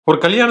ஒரு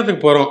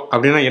கல்யாணத்துக்கு போகிறோம்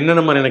அப்படின்னா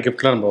என்னென்ன மாதிரியான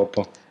கிஃப்ட்லாம் நம்ம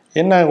வைப்போம்?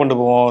 என்ன கொண்டு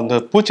போவோம்? இந்த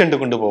பூச்செண்டு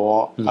கொண்டு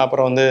போவோம்.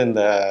 அப்புறம் வந்து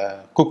இந்த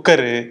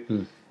குக்கரு,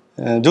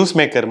 ஜூஸ்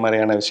மேக்கர்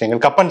மாதிரியான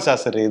விஷயங்கள், கப்பன்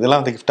சாசரு,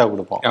 இதெல்லாம் வந்து கிஃப்டாக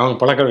கொடுப்போம். அவங்க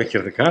பழக்கம்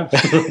வைக்கிறதுக்கா?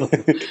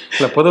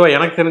 இல்லை, பொதுவாக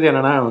எனக்கு தெரிஞ்சு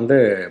என்னென்னா வந்து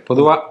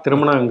பொதுவாக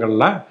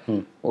திருமணங்களில்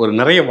ஒரு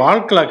நிறைய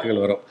வால்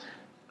கிளாக்குகள் வரும்.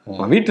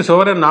 வீட்டு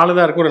சோறு 4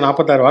 தான் இருக்கும், ஒரு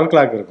 46 வால்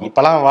கிளாக் இருக்கும்.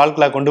 இப்பெல்லாம் வால்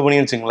கிளாக் கொண்டு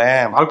போனீங்கன்னு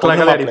வச்சுங்களேன், வால்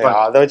கிளாக்கெல்லாம் அடிப்பாங்க,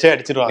 அதை வச்சே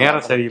அடிச்சிருவாங்க.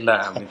 நேரம் சரியில்லை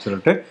அப்படின்னு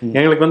சொல்லிட்டு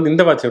எங்களுக்கு வந்து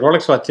இந்த வாட்ச்,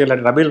 ரோலக்ஸ் வாட்ச் இல்லை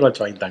ரபீல்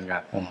வாட்ச் வாங்கிட்டாங்க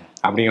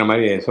அப்படிங்கிற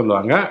மாதிரி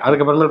சொல்லுவாங்க.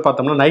 அதுக்கப்புறமேல்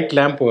பார்த்தோம்னா நைட்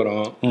லேம்ப்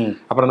வரும்.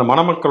 அப்புறம் அந்த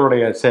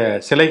மணமக்களுடைய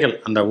சிலைகள்,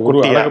 அந்த ஒரு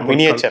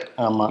மினியேச்சர்,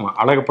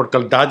 அழகு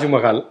பொருட்கள்,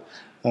 தாஜ்மஹால்,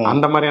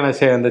 அந்த மாதிரியான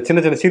அந்த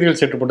சின்ன சின்ன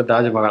சீரியல் செட்டு போட்டு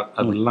தாஜ்மஹால்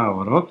அதெல்லாம்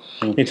வரும்.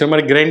 நீ சொன்ன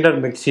மாதிரி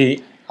கிரைண்டர், மிக்சி,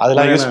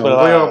 அதெல்லாம்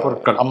உபயோக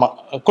பொருட்கள். ஆமா,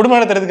 குடும்பம்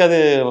நடத்துறதுக்கு அது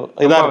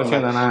இதாக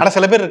விஷயம் தானே. ஆனால்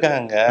சில பேர்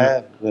இருக்காங்க,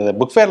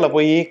 புக் ஃபேர்ல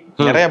போய்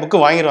நிறைய புக்கு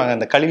வாங்கிடுவாங்க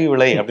இந்த கல்வி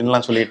விலை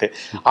அப்படின்லாம் சொல்லிட்டு,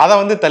 அதை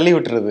வந்து தள்ளி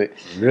விட்டுறது.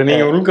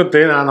 நீங்க உள்கத்து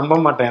நான்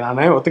நம்ப மாட்டேன்,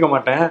 நானே ஒத்துக்க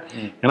மாட்டேன்.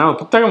 ஏன்னா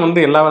புத்தகம்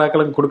வந்து எல்லா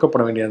விழாக்களுக்கும்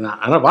கொடுக்கப்பட வேண்டியதுதான்.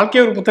 அதனால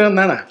வாழ்க்கைய ஒரு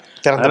புத்தகம் தானே,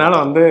 அதனால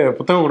வந்து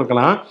புத்தகம்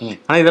கொடுக்கலாம்.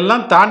 ஆனா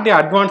இதெல்லாம் தாண்டி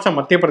அட்வான்ஸா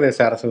மத்திய பிரதேச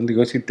அரசு வந்து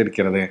யோசித்து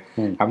இருக்கிறது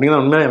அப்படிங்கிற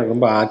உண்மையில எனக்கு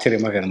ரொம்ப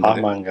ஆச்சரியமாக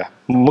இருந்தது. ஆமாங்க,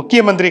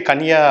 முக்கிய மந்திரி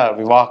கன்யா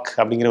விவாக்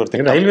அப்படிங்கிற ஒரு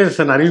திட்டம், ரயில்வே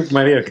ஸ்டேஷன் அறிவிப்பு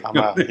மாதிரி இருக்கு.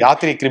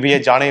 யாத்திரி கிருபிய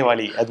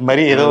ஜானேவாலி, அது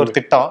மாதிரி ஏதோ ஒரு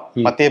திட்டம்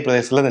மத்திய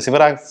பிரதேசத்துல இந்த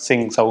சிவராஜ்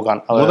சிங்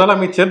சௌகான்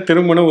முதலமைச்சர்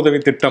திருமண உதவி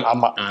திட்டம்.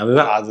 ஆமா,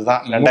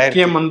 அதுதான்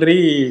முக்கிய மந்திரி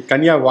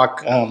கன்யா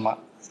விவாக். ஆமா,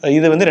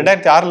 இது வந்து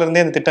 2006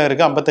 இருந்தே இந்த திட்டம்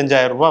இருக்கு.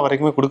 55,000 ரூபாய்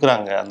வரைக்குமே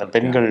கொடுக்குறாங்க அந்த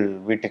பெண்கள்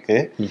வீட்டுக்கு.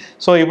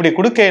 ஸோ இப்படி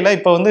கொடுக்கையில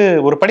இப்போ வந்து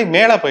ஒரு படி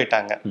மேலே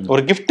போயிட்டாங்க.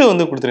 ஒரு கிஃப்ட்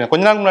வந்து கொடுத்துருக்காங்க.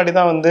 கொஞ்ச நாள் முன்னாடி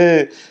தான் வந்து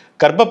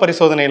கர்ப்ப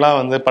பரிசோதனை எல்லாம்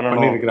வந்து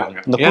பண்ணிருக்காங்க.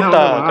 இந்த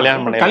கூட்டா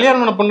கல்யாணம்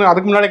பண்ண பொண்ணு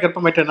அதுக்கு முன்னாடி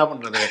கர்ப்பமாயிட்டு என்ன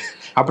பண்றது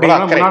அப்படி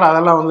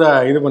அதெல்லாம் வந்து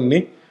இது பண்ணி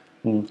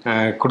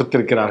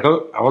கொடுத்திருக்கிறார்கள்.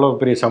 அவ்வளவு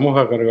பெரிய சமூக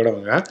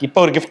அக்கறையோடவங்க. இப்போ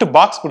ஒரு கிஃப்ட்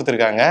பாக்ஸ்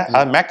கொடுத்திருக்காங்க,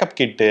 அது மேக்கப்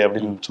கிட்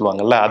அப்படின்னு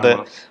சொல்லுவாங்கல்ல, அது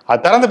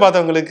திறந்து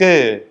பார்த்தவங்களுக்கு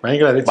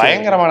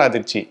பயங்கரமான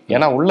அதிர்ச்சி.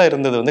 ஏன்னா உள்ள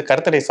இருந்தது வந்து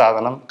கருத்தடை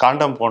சாதனம்,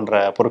 காண்டம்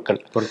போன்ற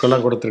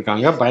பொருட்கள்லாம்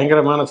கொடுத்திருக்காங்க.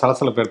 பயங்கரமான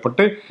சலசலப்பு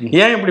ஏற்பட்டு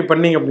ஏன் இப்படி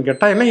பண்ணீங்க அப்படின்னு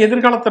கேட்டா, என்ன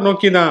எதிர்காலத்தை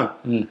நோக்கிதான்.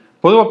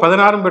 பொதுவாக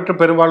 16 பெற்று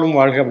பெருவாழ்வும்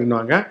வாழ்க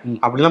அப்படின்வாங்க,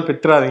 அப்படிலாம்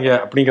பெற்றாதீங்க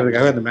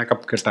அப்படிங்கிறதுக்காக இந்த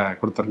மேக்கப் கிட்ட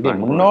கொடுத்துருங்க.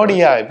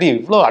 முன்னோடியா இப்படி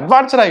இவ்வளோ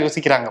அட்வான்ஸ்டா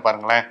யோசிக்கிறாங்க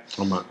பாருங்களேன்.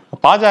 ஆமா,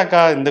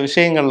 பாஜக இந்த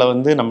விஷயங்கள்ல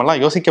வந்து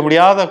நம்மலாம் யோசிக்க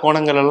முடியாத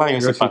கோணங்கள் எல்லாம்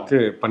யோசித்து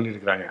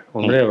பண்ணியிருக்கிறாங்க.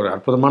 உண்மையிலே ஒரு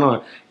அற்புதமான.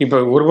 இப்போ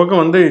ஒரு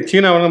பக்கம் வந்து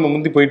சீனாவை நம்ம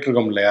முந்தி போயிட்டு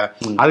இருக்கோம் இல்லையா,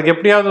 அதுக்கு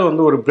எப்படியாவது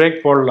வந்து ஒரு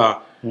பிரேக் போடலாம்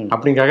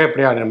அப்படிங்காக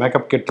எப்படியா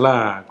மேக்கப்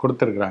கிட்லாம்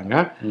கொடுத்துருக்குறாங்க.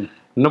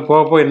 இன்னும்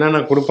போக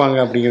என்னென்ன கொடுப்பாங்க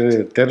அப்படிங்கிறது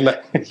தெரில.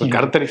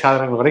 கருத்தடை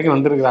சாதனங்கள் வரைக்கும்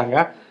வந்திருக்கிறாங்க.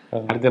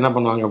 அடுத்து என்ன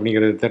பண்ணுவாங்க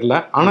அப்படிங்கிறது தெரியல.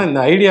 ஆனா இந்த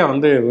ஐடியா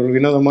வந்து ஒரு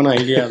வினோதமான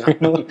ஐடியா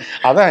தான்.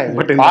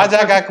 அதான்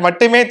பாஜக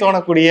மட்டுமே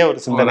தோணக்கூடிய ஒரு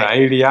சிந்தனை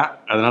ஐடியா.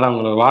 அதனால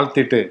அவங்களை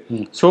வாழ்த்திட்டு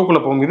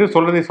ஷோக்குள்ள போகும். இது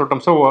சொல்றதே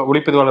சொல்லிட்டோம். ஷோ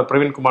ஒளிப்பதிவாளர்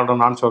பிரவீன்குமார்,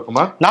 நான்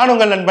சிவகுமார், நான்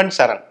உங்கள் நண்பன்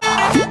சரண்.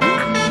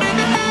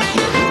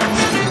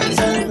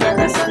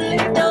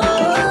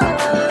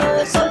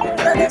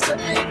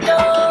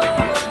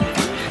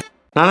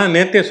 நான்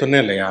நேத்தே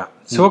சொன்னேன் இல்லையா,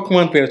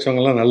 சிவகுமார்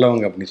பேசுவவங்கலாம்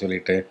நல்லவங்க அப்படின்னு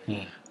சொல்லிட்டு.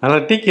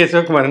 அதனால் டி.கே.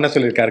 சிவகுமார் என்ன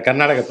சொல்லியிருக்காரு,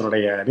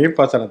 கர்நாடகத்தினுடைய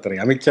நீர்ப்பாசனத்துறை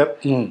அமைச்சர்,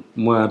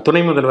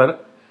 துணை முதல்வர்,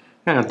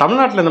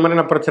 தமிழ்நாட்டில் இந்த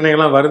மாதிரியான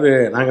பிரச்சனைகள்லாம் வருது,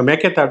 நாங்கள்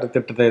மேகதாட்டு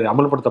திட்டத்தை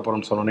அமல்படுத்த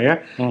போகிறோம்னு சொன்னோன்னே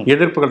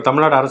எதிர்ப்புகள்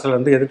தமிழ்நாடு அரசுல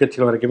இருந்து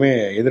எதிர்கட்சிகள் வரைக்குமே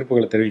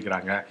எதிர்ப்புகளை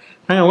தெரிவிக்கிறாங்க.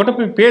 நாங்கள் அவங்ககிட்ட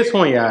போய்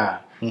பேசுவோம் ஐயா,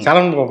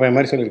 சரண் பாப்பா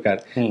மாதிரி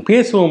சொல்லியிருக்காரு,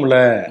 பேசுவோம்ல,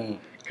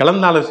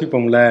 கலந்து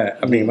ஆலோசிப்போம்ல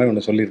அப்படிங்கிற மாதிரி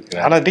ஒன்று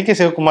சொல்லியிருக்காரு. ஆனால் டி.கே.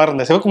 சிவகுமார்,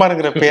 இந்த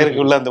சிவகுமாருங்கிற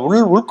பேருக்கு உள்ள அந்த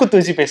உள்குத்து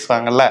வச்சு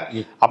பேசுவாங்கல்ல,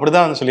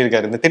 அப்படிதான் வந்து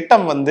சொல்லியிருக்காரு. இந்த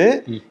திட்டம் வந்து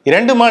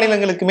 2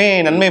 மாநிலங்களுக்குமே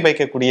நன்மை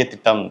பயக்கக்கூடிய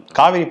திட்டம்.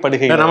 காவிரி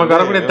படுகை நமக்கு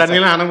வரக்கூடிய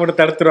தண்ணியெல்லாம் அணை போட்டு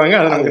தடுத்துருவாங்க,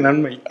 அது நமக்கு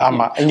நன்மை.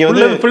 ஆமா, இங்க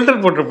வந்து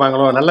ஃபில்டர்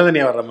போட்டிருப்பாங்களோ, நல்ல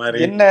தண்ணியா வர்ற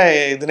மாதிரி. என்ன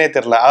இதுனே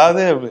தெரியல.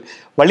 அதாவது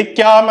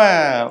வலிக்காம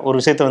ஒரு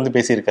விஷயத்த வந்து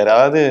பேசியிருக்காரு.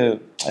 அதாவது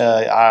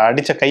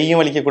அடிச்ச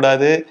கையும் வலிக்க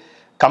கூடாது,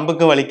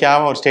 கம்புக்கும்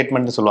வலிக்காம ஒரு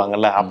ஸ்டேட்மெண்ட்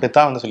சொல்லுவாங்கல்ல,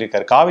 அப்படித்தான் வந்து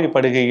சொல்லியிருக்காரு. காவிரி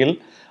படுகையில்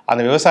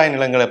அந்த விவசாய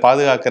நிலங்களை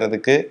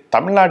பாதுகாக்கிறதுக்கு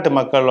தமிழ்நாட்டு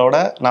மக்களோட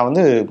நான்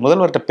வந்து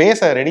முதல்வர்கிட்ட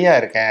பேச ரெடியா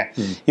இருக்கேன்.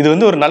 இது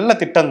வந்து ஒரு நல்ல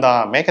திட்டம்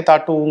தான்.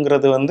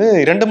 மேகதாட்டுங்கிறது வந்து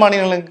 2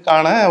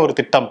 மாநிலங்களுக்கான ஒரு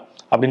திட்டம்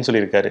அப்படின்னு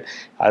சொல்லியிருக்காரு.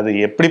 அது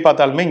எப்படி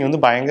பார்த்தாலுமே இங்க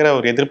வந்து பயங்கர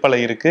ஒரு எதிர்ப்பலை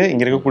இருக்கு.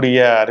 இங்க இருக்கக்கூடிய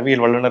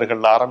அறிவியல்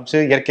வல்லுநர்கள்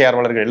ஆரம்பிச்சு இயற்கை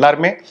ஆர்வலர்கள்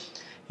எல்லாருமே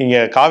இங்க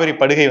காவிரி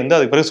படுகை வந்து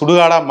அதுக்கு பிறகு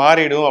சுடுகாடா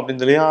மாறிடும்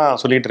அப்படின்னு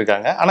சொல்லிட்டு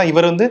இருக்காங்க. ஆனா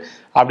இவர் வந்து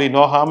அப்படி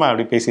நோகாம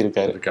அப்படி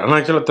பேசியிருக்காரு. ஆனா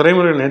ஆக்சுவலா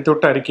துறைமுறை நேற்று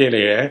விட்ட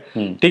அறிக்கையிலேயே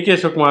டி.கே.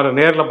 சிவகுமார்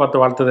நேரில்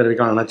பார்த்து வாழ்த்து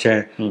தெரிவிக்கலாம்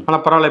நினைச்சேன், ஆனா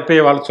பரவாயில்ல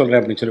இப்பயே வாழ்த்து சொல்றேன்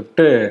அப்படின்னு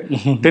சொல்லிட்டு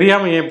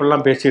தெரியாம ஏன்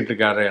இப்படிலாம் பேசிட்டு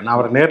இருக்காரு, நான்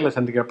அவரை நேரில்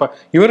சந்திக்கிறப்ப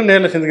இவரும்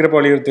நேரில் சந்திக்கிறப்ப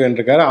வலியுறுத்துவேன்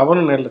இருக்காரு,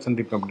 அவரும் நேரில்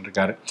சந்திப்பேன் அப்படின்னு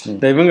இருக்காரு.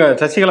 இந்த இவங்க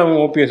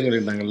சசிகலாவும் ஓபிஎஸ்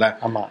சொல்லியிருந்தாங்கல்ல,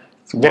 ஆமா,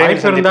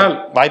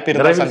 வாய்ப்பு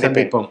இருந்தால்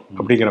சந்திப்போம்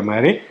அப்படிங்கிற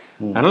மாதிரி.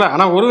 அதனால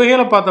ஆனா ஒரு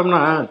வகையில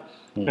பார்த்தோம்னா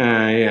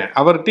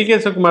அவர் டி.கே.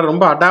 சிவகுமார்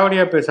ரொம்ப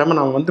அடாவடியா பேசாம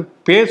நம்ம வந்து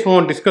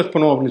பேசுவோம், டிஸ்கஸ்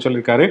பண்ணுவோம் அப்படின்னு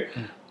சொல்லியிருக்காரு.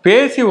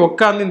 பேசி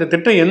உட்காந்து இந்த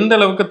திட்டம் எந்த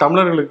அளவுக்கு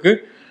தமிழர்களுக்கு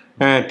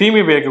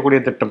தீமை பயக்கக்கூடிய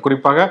திட்டம்,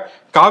 குறிப்பாக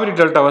காவிரி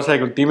டெல்டா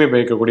விவசாயிகள் தீமை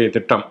பயக்கக்கூடிய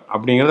திட்டம்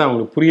அப்படிங்கிறத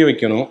அவங்களுக்கு புரிய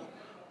வைக்கணும்.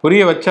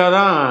 புரிய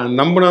வச்சாதான்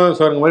நம்பினதான்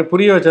சொல்ற மாதிரி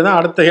புரிய வச்சாதான்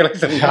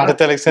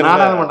அடுத்த எலெக்ஷன்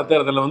நாடாளுமன்ற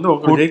தேர்தலில் வந்து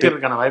உங்களுக்கு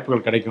ஜெயிக்கிறதுக்கான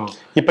வாய்ப்புகள் கிடைக்கும்.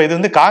 இப்ப இது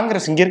வந்து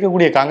காங்கிரஸ், இங்க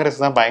இருக்கக்கூடிய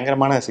காங்கிரஸ் தான்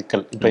பயங்கரமான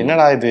சிக்கல். இப்ப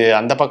என்னடா இது,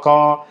 அந்த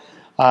பக்கம்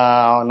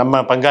நம்ம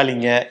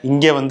பங்காளிங்க,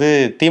 இங்க வந்து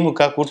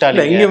திமுக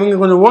கூட்டாளி, இங்க இவங்க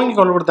கொஞ்சம் ஓங்கி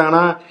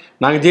கொள்ளப்படுத்தாங்கன்னா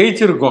நாங்க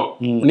ஜெயிச்சிருக்கோம்,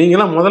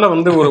 நீங்களாம் முதல்ல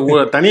வந்து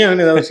ஒரு தனியா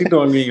ஏதாவது சீட்டு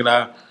வாங்குவீங்களா?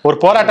 ஒரு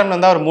போராட்டம்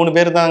வந்தா ஒரு 3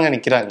 பேர் தாங்க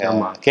நிக்கிறாங்க.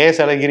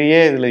 கேஎஸ் அழகிரியே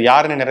இதுல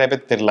யாருன்னு நிறைய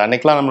பேர் தெரியல.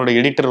 அன்னைக்கெல்லாம் நம்மளோட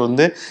எடிட்டர்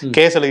வந்து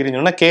கேஎஸ்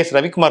அழகிரின்னு சொன்னா கேஎஸ்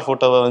ரவிக்குமார்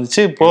போட்டோவை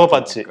வந்துச்சு போக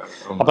பார்த்துச்சு.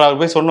 அப்புறம்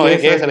அவர் போய் சொன்னோம்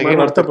கேஎஸ் அழகிரி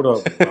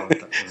வருத்தப்படுவாங்க.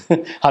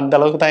 அந்த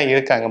அளவுக்கு தான்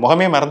இருக்காங்க,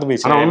 முகமே மறந்து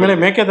போயிடுச்சு. உண்மையிலே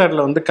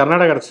மேற்கேதாட்டில் வந்து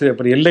கர்நாடக அரசு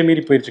அப்படி எல்லை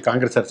மீறி போயிடுச்சு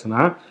காங்கிரஸ்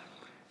அரசுனா,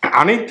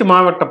 அனைத்து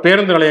மாவட்ட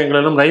பேருந்து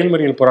நிலையங்களிலும் ரயில்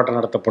மறியல் போராட்டம்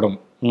நடத்தப்படும்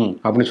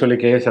அப்படின்னு சொல்லி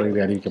கேஎஸ்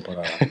அழகிரி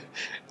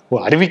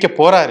அறிவிக்க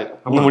போறாரு.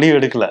 இன்னும் முடிவு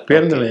எடுக்கல.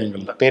 பேருந்து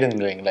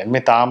நிலையங்கள்ல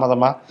இனிமே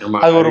தாமதமா,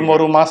 அது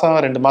ஒரு மாசம்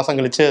 2 மாசம்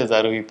கழிச்சு அது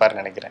அறிவிப்பாரு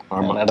நினைக்கிறேன்.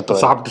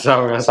 சாப்பிட்டு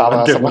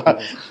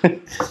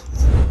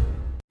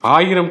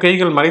 1000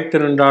 கைகள் மறைத்து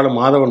நின்றாலும்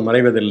மாதவன்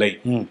மறைவதில்லை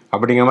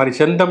அப்படிங்கிற மாதிரி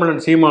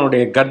செந்தமிழன்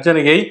சீமானுடைய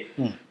கர்ஜனையை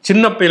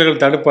சின்ன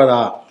பயல்கள் தடுப்பதா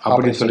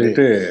அப்படின்னு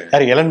சொல்லிட்டு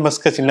எலன்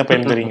மஸ்க சின்ன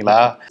பையன் தெரியுங்களா?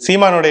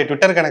 சீமானுடைய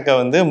ட்விட்டர் கணக்கை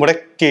வந்து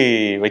முடக்கி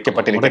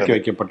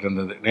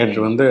வைக்கப்பட்டிருந்தது. நேற்று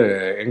வந்து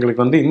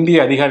எங்களுக்கு வந்து இந்திய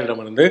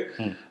அதிகாரியிடமிருந்து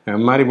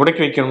மாதிரி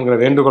முடக்கி வைக்கணுங்கிற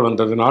வேண்டுகோள்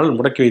வந்ததுனால்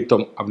முடக்கி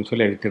வைத்தோம் அப்படின்னு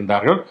சொல்லி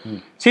எழுதியிருந்தார்கள்.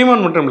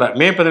 சீமான் மட்டும் இல்ல,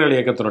 மே 17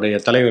 இயக்கத்தினுடைய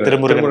தலைவர்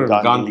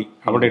திருமுருகன் காந்தி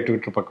அவருடைய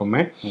ட்விட்டர்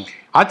பக்கமே.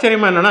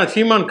 ஆச்சரியமா என்னன்னா,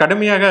 சீமான்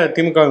கடுமையாக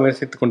திமுக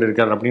விமர்சித்துக்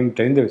கொண்டிருக்கார் அப்படின்னு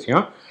தெரிந்த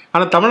விஷயம்.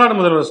 ஆனால் தமிழ்நாடு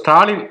முதல்வர்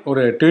ஸ்டாலின்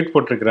ஒரு ட்வீட்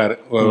போட்டிருக்கிறாரு.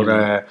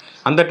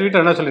 அந்த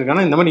ட்வீட்டர் என்ன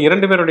சொல்லியிருக்காங்கன்னா, இந்த மாதிரி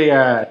 2 பேருடைய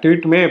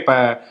ட்வீட்டுமே இப்போ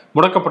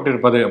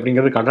முடக்கப்பட்டிருப்பது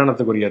அப்படிங்கிறது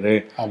கண்டனத்துக்குரியது,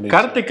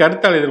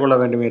 கருத்தால் எதிர்கொள்ள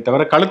வேண்டுமே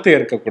தவிர கழுத்தை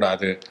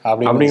ஏற்கக்கூடாது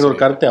அப்படிங்கிற ஒரு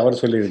கருத்தை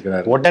அவர்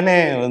சொல்லியிருக்கிறார். உடனே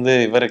வந்து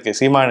இவருக்கு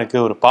சீமானுக்கு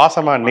ஒரு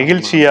பாசமா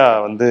நெகிழ்ச்சியா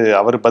வந்து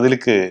அவர்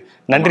பதிலுக்கு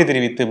நன்றி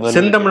தெரிவித்து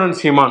செந்தமிழன்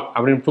சீமான்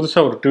அப்படின்னு புதுசா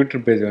ஒரு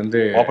ட்விட்டர் பேஜ் வந்து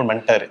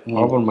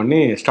ஓபன் பண்ணி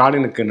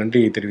ஸ்டாலினுக்கு நன்றி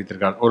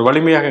தெரிவித்திருக்காரு. ஒரு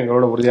வலிமையாக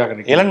எங்களோட உறுதியாக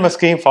எலன்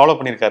மஸ்கையும் ஃபாலோ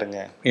பண்ணியிருக்காருங்க.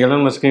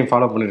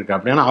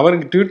 ஏன்னா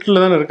அவருக்கு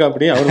ட்விட்டர்ல தான் இருக்கா,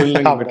 அப்படி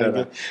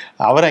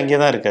அவர்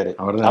அங்கேதான் இருக்காரு.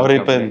 அவர்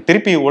இப்ப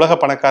திருப்பி உலக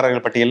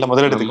பணக்காரர்கள் பட்டியல்ல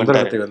முதலிடத்துக்கு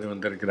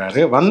வந்திருக்கிறாரு.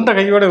 வந்த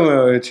கையோட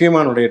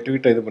சீமானுடைய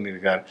ட்வீட்டை இது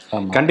பண்ணியிருக்காரு.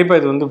 கண்டிப்பா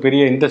இது வந்து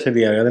பெரிய இந்த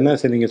செய்தியாக என்ன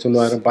சரி நீங்க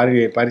சொல்லுவாரு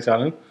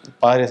பாரிசாலன்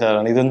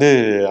இது வந்து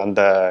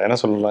அந்த என்ன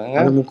சொல்லுவாங்க,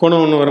 அது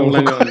முக்கோணம் ஒண்ணு வரும்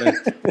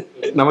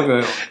நமக்கு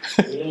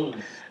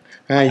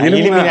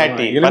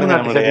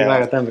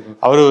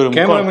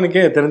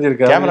கேமராமேனுக்கே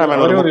தெரிஞ்சிருக்காரு.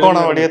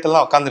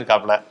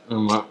 உட்கார்ந்துருக்காப்ல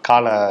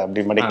காலை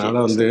அப்படி மடக்கி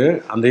வந்து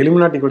அந்த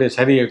இலுமினாட்டிக்குடைய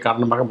சரி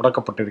காரணமாக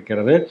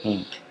முடக்கப்பட்டிருக்கிறது.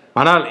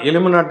 ஆனால்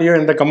இலுமினாட்டியோ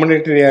எந்த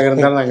கம்யூனிட்டியாக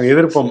இருந்தாலும் நாங்கள்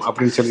எதிர்ப்போம்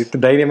அப்படின்னு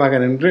சொல்லிட்டு தைரியமாக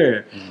நின்று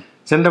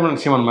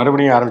செந்தமிழன் சீமான்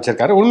மறுபடியும்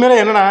ஆரம்பிச்சிருக்காரு.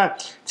 உண்மையிலே என்னன்னா,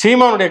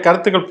 சீமானுடைய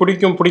கருத்துக்கள்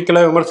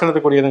பிடிக்கல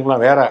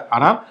விமர்சனத்துக்குரியதுங்களாம் வேற.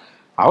 ஆனால்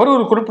அவர்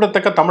ஒரு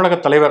குறிப்பிடத்தக்க தமிழக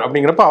தலைவர்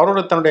அப்படிங்கிறப்ப அவரோட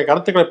தன்னுடைய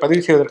கருத்துக்களை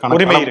பதிவு செய்வதற்கான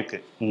உரிமை இருக்கு,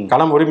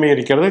 களம் உரிமை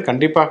இருக்கிறது.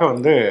 கண்டிப்பாக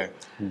வந்து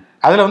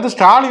அதுல வந்து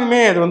ஸ்டாலினுமே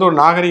அது வந்து ஒரு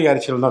நாகரிக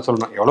அரசியல் தான்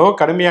சொல்லணும். எவ்வளவோ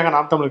கடுமையாக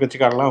நாம் தமிழர்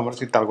கட்சிக்காரெல்லாம்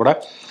விமர்சித்தால் கூட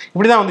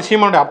இப்படிதான் வந்து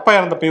சீமானுடைய அப்பா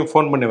இறந்தப்பையும்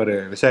ஃபோன் பண்ணி அவர்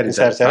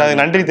விசாரிச்சார். அது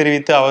நன்றி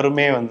தெரிவித்து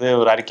அவருமே வந்து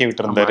ஒரு அறிக்கை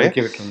விட்டிருந்தாரு.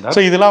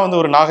 இதெல்லாம் வந்து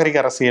ஒரு நாகரிக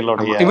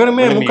அரசியலுடைய,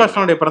 இவருமே முக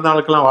ஸ்டாலினுடைய பிறந்த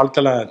நாளுக்கெல்லாம்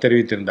வாழ்த்தெல்லாம்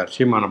தெரிவித்திருந்தார்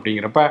சீமான்.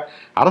 அப்படிங்கிறப்ப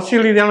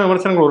அரசியல் ரீதியான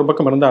விமர்சனங்கள் ஒரு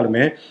பக்கம்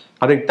இருந்தாலுமே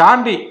அதை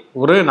தாண்டி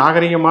ஒரு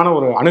நாகரிகமான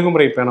ஒரு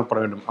அணுகுமுறை பேணப்பட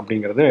வேண்டும்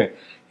அப்படிங்கிறது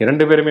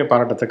 2 பேருமே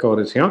பாராட்டத்தக்க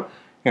ஒரு விஷயம்.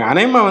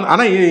 அனைமா வந்து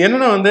ஆனால்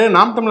என்னென்னா வந்து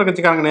நாம் தமிழர்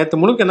கட்சிக்காரங்க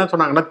நேற்று முழுக்க என்ன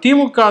சொன்னாங்கன்னா,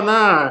 திமுக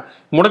தான்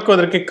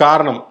முடக்குவதற்கு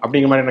காரணம்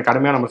அப்படிங்கிற மாதிரி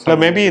கடுமையான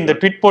மேபி இந்த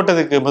ட்வீட்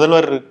போட்டதுக்கு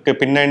முதல்வருக்கு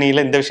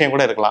பின்னணியில இந்த விஷயம்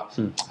கூட இருக்கலாம்.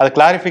 அது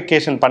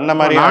கிளாரிபிகேஷன் பண்ண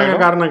மாதிரி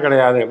காரணம்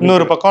கிடையாது.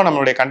 இன்னொரு பக்கம்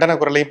நம்மளுடைய கண்டன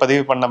குரலையும்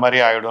பதிவு பண்ண மாதிரி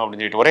ஆயிடும்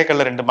அப்படின்னு சொல்லிட்டு ஒரே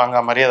கல்ல 2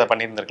 மாங்கா மாதிரி அதை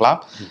பண்ணியிருந்திருக்கலாம்.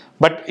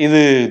 பட் இது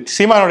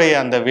சீமானுடைய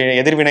அந்த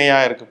எதிர்வினையா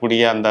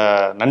இருக்கக்கூடிய அந்த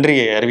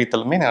நன்றியை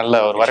அறிவித்தலுமே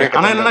நல்ல ஒரு வரவேற்பு.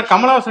 ஆனால் என்னன்னா,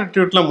 கமலஹாசன்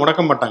ட்வீட்ல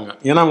முடக்க மாட்டாங்க.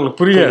 ஏன்னா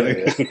அவங்களுக்கு புரியாது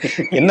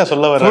என்ன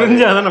சொல்ல வர,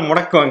 புரிஞ்சாதான்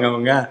முடக்குவாங்க.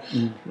 அவங்க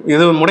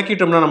இது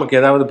முடக்கிட்டோம்னா நமக்கு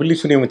ஏதாவது பில்லி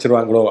சுனியம்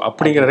வச்சிருவாங்களோ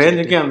அப்படிங்கிற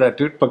ரேஞ்சுக்கு அந்த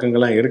ட்வீட் பக்கங்கள்லாம்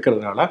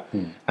இருக்கிறதுனால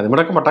அது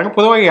முடக்க மாட்டாங்க.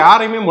 பொதுவாக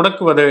யாரையுமே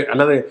முடக்குவது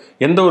அல்லது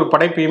எந்த ஒரு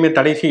படைப்பையுமே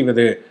தடை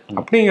செய்வது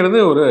அப்படிங்கிறது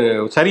ஒரு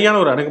சரியான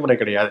ஒரு அணுகுமுறை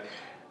கிடையாது.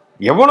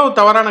 எவ்வளவு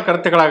தவறான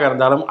கருத்துக்களாக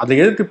இருந்தாலும் அதை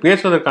எதிர்த்து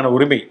பேசுவதற்கான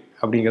உரிமை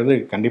அப்படிங்கிறது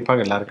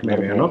கண்டிப்பாக எல்லாருக்குமே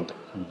வேணும்.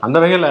 அந்த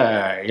வகையில்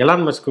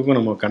எலான் மஸ்குக்கும்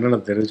நம்ம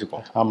கண்டனம்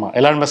தெரிஞ்சுப்போம். ஆமா,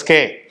 எலான் மஸ்கே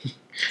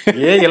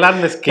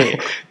எலான் மஸ்கே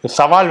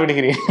சவால்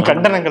விடுகிறேன்,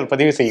 கண்டனங்கள்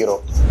பதிவு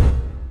செய்கிறோம்.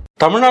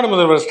 தமிழ்நாடு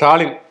முதல்வர்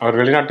ஸ்டாலின் அவர்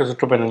வெளிநாட்டு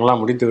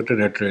சுற்றுப்பயணங்கள்லாம் முடித்துவிட்டு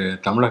நேற்று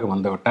தமிழகம்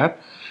வந்து விட்டார்.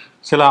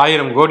 சில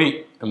 1000 கோடி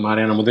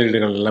மாதிரியான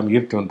முதலீடுகள் எல்லாம்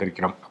ஈர்த்து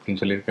வந்திருக்கிறோம்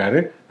அப்படின்னு சொல்லியிருக்காரு.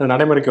 அது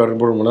நடைமுறைக்கு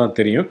வரும்போது தான்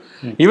தெரியும்.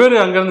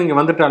 இவர் அங்கேருந்து இங்கே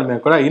வந்துட்டாலுமே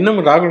கூட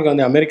இன்னும் ராகுல்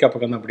காந்தி அமெரிக்கா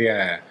பக்கம் தான் அப்படியே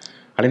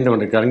அடைந்து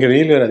கொண்டிருக்காரு. அங்கே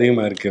வெயில் வேறு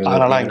அதிகமாக இருக்கிறது,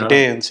 அதனால அங்கிட்டே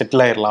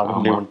செட்டில் ஆயிடலாம்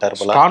அப்படின்னு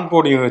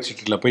ஸ்டான்போர்ட்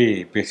யூனிவர்சிட்டியில் போய்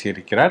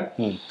பேசியிருக்கிறார்.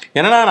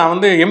 ஏன்னா நான்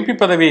வந்து எம்பி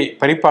பதவி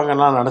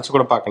பறிப்பாங்கன்னா நினச்சி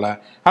கூட பார்க்கல,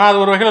 ஆனால்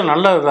அது ஒரு வகையில்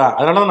நல்லது தான்,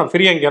 அதனால தான் நான்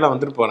ஃப்ரீயாக இங்கேயெல்லாம்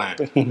வந்துட்டு போனேன்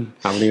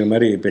அப்படிங்கிற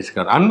மாதிரி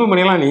பேசிக்காரு.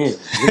 அன்புமணியெல்லாம் நீ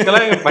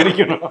இதெல்லாம் இங்கே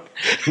பறிக்கணும்,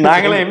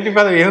 நாங்களாம் எம்பி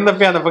பதவி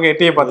இருந்தப்பே அந்த பக்கம்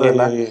எட்டியே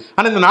பார்த்ததில்ல.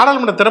 ஆனால் இந்த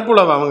நாடாளுமன்ற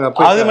திறப்புல அவங்க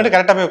அது மட்டும்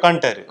கரெக்டாக போய்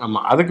உட்காந்துட்டாரு.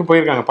 ஆமாம், அதுக்கு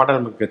போயிருக்காங்க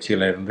பாட்டாளி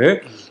கட்சியில இருந்து.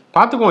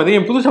 பார்த்துக்குவோம்.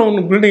 இதையும் புதுசாக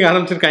ஒன்று பில்டிங்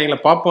ஆரம்பிச்சிருக்காங்களா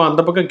பார்ப்போம்,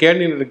 அந்த பக்கம்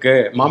கேண்டீன் இருக்கு,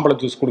 மாம்பழ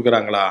ஜூஸ்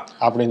கொடுக்குறாங்களா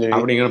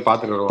அப்படிங்கிற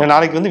பார்த்துட்டு வருவோம்.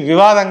 நாளைக்கு வந்து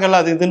விவாதங்கள்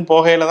அது இதுன்னு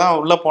போகையில தான்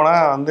உள்ள போனா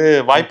வந்து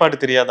வாய்ப்பாடு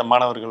தெரியாத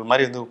மாணவர்கள்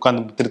மாதிரி வந்து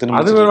உட்கார்ந்து திருத்தணும்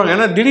அது வருவாங்க.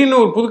 ஏன்னா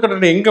திடீர்னு ஒரு புது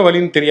கட்டடம் எங்க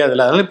வழின்னு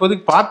தெரியாதுல்ல, அதனால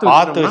இப்போதைக்கு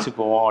பார்த்து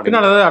வச்சுக்குவோம்.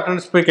 அதாவது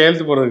அட்டண்டன்ஸ் போய்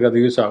கையெழுத்து போறதுக்கு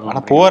அது யூஸ் ஆகும்.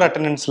 ஆனால் புவர்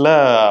அட்டண்டன்ஸ்ல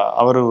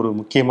அவர் ஒரு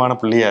முக்கியமான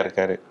புள்ளியா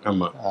இருக்காரு.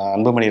 ஆமா,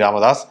 அன்புமணி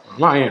ராமதாஸ்.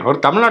 ஆமா,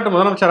 அவர் தமிழ்நாட்டு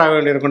முதலமைச்சர் ஆக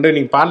வேண்டியிருக்கொண்டு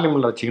நீங்க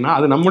பார்லிமெண்ட்ல வச்சீங்கன்னா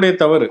அது நம்முடைய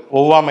தவறு,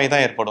 ஒவ்வாமை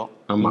தான் ஏற்படும்.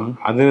 ஆமா,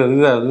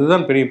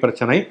 அதுதான் பெரிய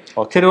பிரச்சனை.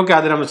 சரி, ஓகே,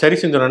 அது நம்ம சரி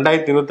செஞ்சோம்,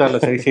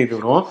 2026 சரி செய்து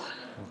வருவோம்.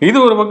 இது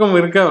ஒரு பக்கம்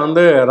இருக்க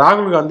வந்து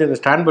ராகுல் காந்தி அந்த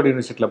ஸ்டான்பர்ட்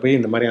யூனிவர்சிட்டியில் போய்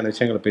இந்த மாதிரியான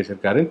விஷயங்களை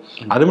பேசியிருக்காரு.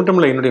 அது மட்டும்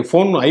இல்லை, என்னுடைய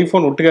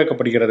ஐஃபோன் ஒட்டு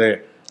கேட்கப்படுகிறது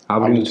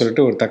அப்படின்னு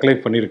சொல்லிட்டு ஒரு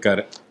தக்லைஃப்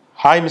பண்ணியிருக்காரு.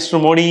 ஹாய்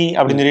மிஸ்டர் மோடி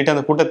அப்படின்னு சொல்லிட்டு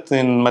அந்த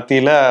கூட்டத்தின்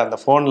மத்தியில அந்த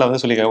போன்ல வந்து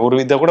சொல்லியிருக்காரு, ஒரு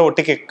இதை கூட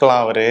ஒட்டி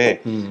கேட்கலாம் அவரு,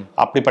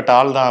 அப்படிப்பட்ட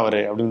ஆள் தான்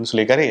அவரு அப்படின்னு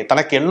சொல்லியிருக்காரு.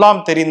 தனக்கு எல்லாம்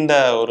தெரிந்த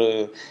ஒரு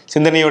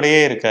சிந்தனையோடயே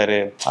இருக்காரு.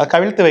 அது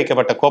கவிழ்த்து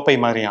வைக்கப்பட்ட கோப்பை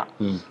மாதிரியான்.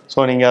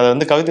 ஸோ நீங்க அதை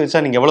வந்து கவிழ்த்து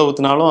வச்சா நீங்க எவ்வளவு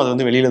ஊத்தினாலும் அது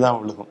வந்து வெளியில தான்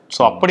விழுகும்.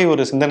 ஸோ அப்படி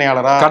ஒரு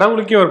சிந்தனையாளரா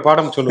கடவுளுக்கே ஒரு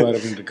பாடம் சொல்லுவார்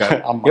அப்படின்னு இருக்காரு.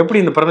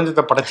 எப்படி இந்த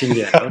பிரபஞ்சத்தை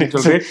படைச்சிங்க அப்படின்னு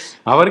சொல்லி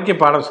அவருக்கே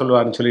பாடம்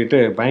சொல்லுவாருன்னு சொல்லிட்டு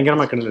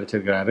பயங்கரமா கிண்டல்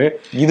அடிச்சிருக்காரு.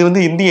 இது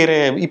வந்து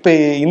இப்ப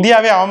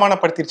இந்தியாவே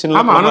அவமானப்படுத்திருச்சு.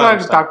 ஆமா,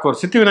 அனுராக்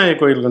தாக்கூர் சித்தி விநாயகர்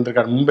கோயிலுக்கு வந்திருக்காரு,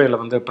 மும்பைல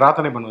வந்து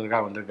பிரார்த்தனை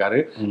பண்ணுவதற்காக வந்திருக்காரு,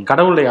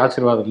 கடவுளுடைய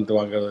ஆசீர்வாதம்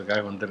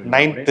வாங்குறதுக்காக வந்திருக்காரு.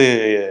 9th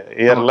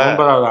இயர்ல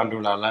 9வது ஆண்டு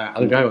விழால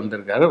அதுக்காக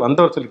வந்திருக்காரு.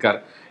 வந்தவர் சொல்லியிருக்காரு,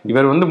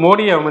 இவர் வந்து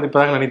மோடியை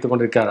அவமதிப்பதாக நினைத்துக்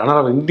கொண்டிருக்காரு,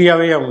 ஆனால் அவர்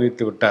இந்தியாவே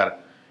அவமதித்து விட்டார்.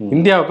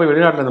 இந்தியாவை போய்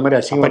வெளிநாட்டுல இந்த மாதிரி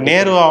அசிங்கமா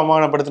நேரு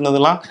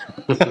அவமானப்படுத்தினதுலாம்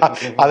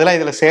அதெல்லாம்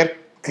இதுல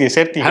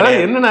சேர்த்தி.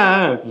 அதாவது என்னன்னா,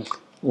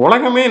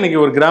 உலகமே இன்னைக்கு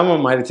ஒரு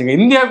கிராமம் ஆயிடுச்சுங்க.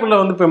 இந்தியாவுக்குள்ள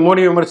வந்து இப்ப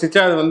மோடி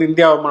விமர்சிச்சா அது வந்து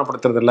இந்தியா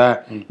அவமானப்படுத்துறது இல்ல,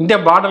 இந்தியா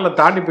பார்டர்ல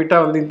தாண்டி போயிட்டா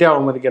வந்து இந்தியா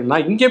அவமதிக்கிறதுனா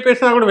இங்கே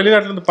பேசினா கூட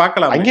வெளிநாட்டுல இருந்து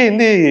பார்க்கலாம். அங்கே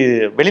வந்து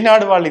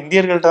வெளிநாடு வாழ்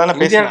இந்தியர்கள்ட்ட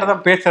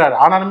தான் பேசுறாரு.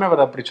 ஆனாலுமே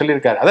அவர் அப்படி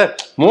சொல்லியிருக்காரு. அதாவது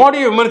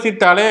மோடியை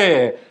விமர்சித்தாலே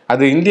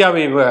அது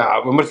இந்தியாவை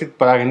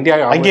விமர்சிப்பதாக, இந்தியா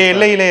அங்கே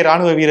எல்லையிலே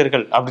ராணுவ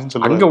வீரர்கள் அப்படின்னு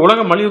சொல்லி அங்க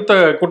உலக மல்யுத்த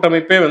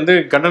கூட்டமைப்பே வந்து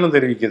கண்டனம்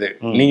தெரிவிக்குது,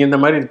 நீங்க இந்த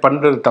மாதிரி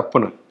பண்றது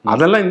தப்புன்னு.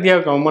 அதெல்லாம்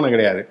இந்தியாவுக்கு அவமானம்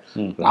கிடையாது.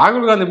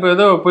 ராகுல் காந்தி இப்ப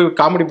ஏதோ போய்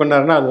காமெடி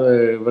பண்ணாருன்னா அது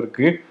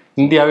இவருக்கு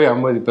இந்தியாவே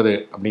அவமதிப்பது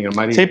அப்படிங்கிற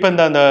மாதிரி. இப்ப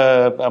இந்த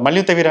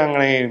மல்யுத்த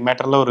வீராங்கனை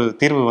மேட்டர்ல ஒரு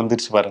தீர்வு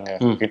வந்துருச்சு பாருங்க.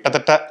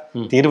 கிட்டத்தட்ட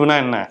தீர்வுனா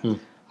என்ன,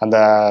 அந்த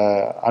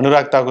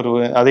அனுராக் தாக்கூர்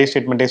அதே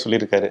ஸ்டேட்மெண்ட்டே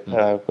சொல்லியிருக்காரு,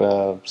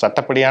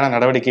 சட்டப்படியான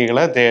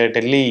நடவடிக்கைகளை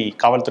டெல்லி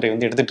காவல்துறை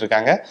வந்து எடுத்துட்டு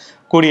இருக்காங்க,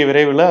 கூடிய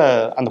விரைவில்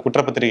அந்த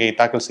குற்றப்பத்திரிகை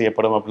தாக்கல்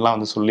செய்யப்படும் அப்படிலாம்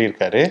வந்து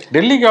சொல்லியிருக்காரு.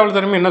 டெல்லி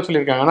காவல்துறையுமே என்ன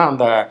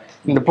சொல்லியிருக்காங்கன்னா,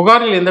 இந்த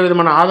புகாரில் எந்த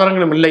விதமான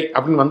ஆதாரங்களும் இல்லை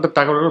அப்படின்னு வந்த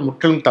தகவல்கள்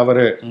முற்றிலும்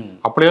தவறு,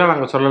 அப்படியெல்லாம்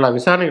நாங்கள் சொல்லலாம்,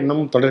 விசாரணை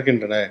இன்னமும்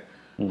தொடர்கின்றன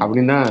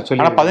அப்படின்னு தான்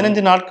சொல்லி. ஆனால்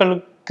 15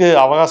 நாட்களுக்கு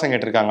அவகாசம்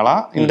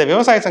கேட்டிருக்காங்களாம். இந்த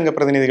விவசாய சங்க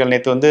பிரதிநிதிகள்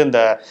நேற்று வந்து இந்த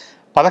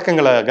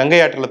பதக்கங்களை கங்கை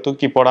ஆற்றுல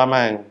தூக்கி போடாம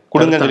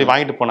கொடுங்கன்னு சொல்லி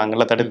வாங்கிட்டு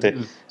போனாங்கல்ல தடுத்து.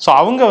 ஸோ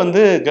அவங்க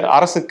வந்து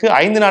அரசுக்கு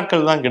 5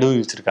 நாட்கள் தான் கெடுவு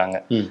வச்சிருக்காங்க.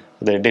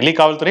 இது டெல்லி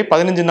காவல்துறை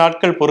 15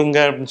 நாட்கள் பொறுங்க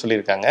அப்படின்னு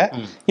சொல்லியிருக்காங்க.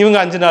 இவங்க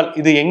 5 நாள்.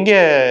 இது எங்க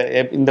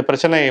இந்த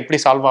பிரச்சனை எப்படி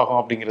சால்வ் ஆகும்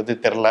அப்படிங்கிறது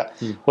தெரியல.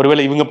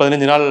 ஒருவேளை இவங்க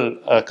 15 நாள்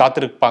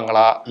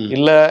காத்திருப்பாங்களா,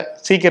 இல்ல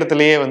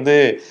சீக்கிரத்திலேயே வந்து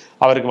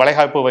அவருக்கு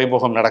வளைகாப்பு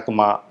வைபோகம்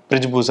நடக்குமா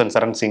பிரிஜ்பூஷன்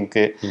சரண்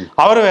சிங்க்கு?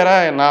 அவர் வேற,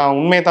 நான்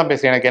உண்மையை தான்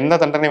பேசுறேன், எனக்கு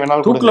எந்த தண்டனை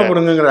வேணாலும் தூக்கில்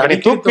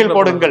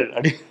போடுங்கள்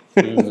அடி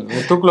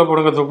தூக்குல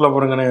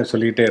போடுங்கன்னு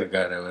சொல்லிட்டே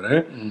இருக்காரு அவரு.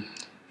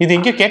 இது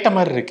எங்கேயோ கேட்ட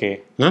மாதிரி இருக்கு.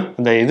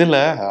 இந்த இதுல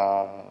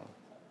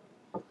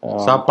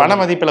பண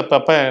மதிப்பில்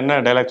அப்ப என்ன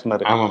டைலாக்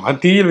சொன்னாரு, ஆமா,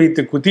 தீயில்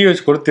வைத்து குத்தி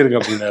வச்சு கொடுத்திருக்கு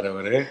அப்படின்னாரு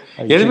அவரு.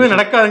 எதுவுமே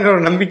நடக்காதுங்கிற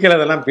ஒரு நம்பிக்கையில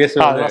அதெல்லாம்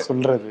பேசுவாங்க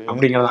சொல்றது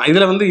அப்படிங்கிறதா.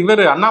 இதுல வந்து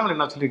இவர் அண்ணாமலை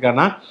என்ன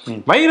சொல்லியிருக்காருன்னா,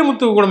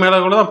 வைரமுத்து கூட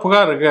மேல கூட தான்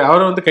புகார் இருக்கு,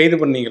 அவரை வந்து கைது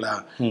பண்ணீங்களா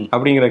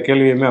அப்படிங்கிற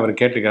கேள்வியுமே அவர்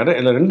கேட்டிருக்காரு.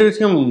 இதுல 2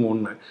 விஷயம்.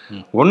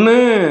 ஒண்ணு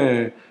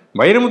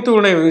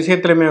வைரமுத்துடைய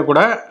விஷயத்திலுமே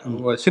கூட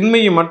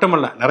சின்மையை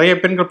மட்டுமல்ல, நிறைய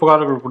பெண்கள்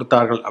புகார்கள்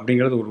கொடுத்தார்கள்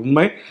அப்படிங்கிறது ஒரு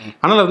உண்மை.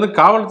 ஆனால் வந்து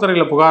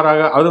காவல்துறையில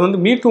புகாராக, அது வந்து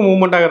மீட்பு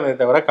மூவ்மெண்டாக இருந்ததை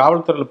தவிர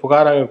காவல்துறையில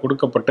புகாராக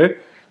கொடுக்கப்பட்டு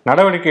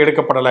நடவடிக்கை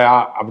எடுக்கப்படலையா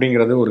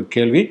அப்படிங்கிறது ஒரு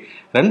கேள்வி.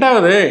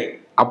 2வது,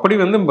 அப்படி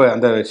வந்து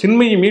அந்த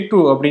சின்மையை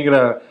மீட்பு அப்படிங்கிற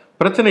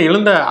பிரச்சனை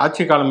எழுந்த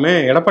ஆட்சி காலமே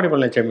எடப்பாடி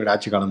பழனிசாமியோட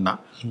ஆட்சி காலம்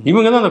தான்.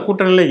 இவங்க தான் அந்த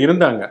கூட்டணியில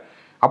இருந்தாங்க.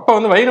 அப்போ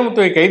வந்து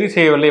வைரமுத்துவை கைது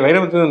செய்யவில்லை,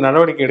 வைரமுத்து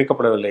நடவடிக்கை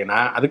எடுக்கப்படவில்லைன்னா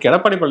அதுக்கு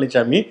எடப்பாடி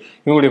பழனிசாமி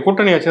இவங்களுடைய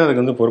கூட்டணி ஆட்சி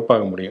அதுக்கு வந்து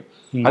பொறுப்பாக முடியும்.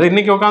 அது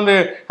இன்னைக்கு உட்காந்து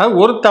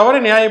அது ஒரு தவறை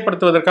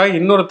நியாயப்படுத்துவதற்காக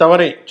இன்னொரு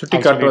தவறை சுட்டி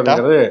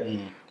காட்டுவதுங்கிறது,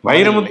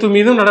 வைரமுத்து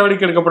மீதும்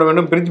நடவடிக்கை எடுக்கப்பட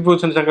வேண்டும்,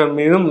 பிரிஜ்பூஷன் சங்கர்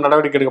மீதும்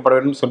நடவடிக்கை எடுக்கப்பட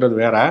வேண்டும் சொல்றது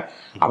வேற,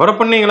 அவரை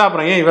பண்ணீங்களா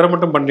அப்புறம் ஏன் இவரை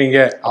மட்டும்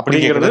பண்றீங்க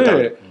அப்படிங்கிறது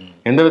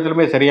எந்த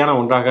விதத்திலுமே சரியான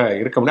ஒன்றாக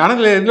இருக்க முடியும்.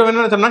 ஆனால் இதுல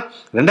என்ன சொன்னா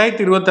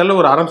 2027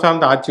 ஒரு அறம்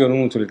சார்ந்த ஆட்சி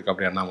வரும்னு சொல்லியிருக்க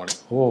அப்படி அண்ணாமலை.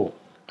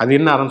 அது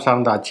என்ன அறம்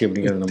சார்ந்த ஆட்சி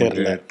அப்படிங்கிறது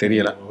நமக்கு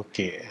தெரியல.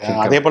 ஓகே,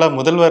 அதே போல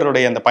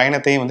முதல்வருடைய அந்த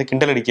பயணத்தையும் வந்து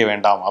கிண்டல் அடிக்க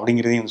வேண்டாம்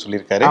அப்படிங்கிறதையும்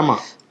சொல்லியிருக்காரு. ஆமா,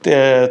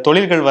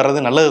 தொழில்கள் வர்றது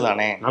நல்லது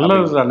தானே,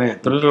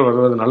 தொழில்கள்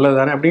வருவது நல்லது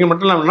தானே அப்படிங்கிற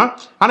மட்டும் இல்லாம,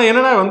 ஆனா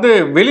என்னன்னா வந்து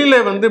வெளியில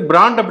வந்து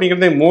பிராண்ட்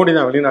அப்படிங்கிறதே மோடி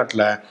தான்.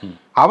 வெளிநாட்டுல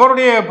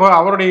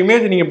அவருடைய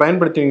இமேஜ் நீங்க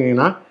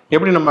பயன்படுத்திங்கன்னா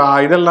எப்படி நம்ம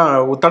இதெல்லாம்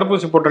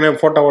தடுப்பூசி போட்டோன்னே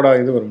போட்டோவோட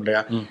இது வரும்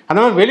இல்லையா, அந்த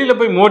மாதிரி வெளியில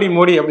போய்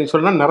மோடி அப்படின்னு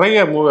சொன்னா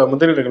நிறைய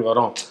முதலீடுகள்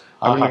வரும்.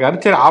 அவங்களுக்கு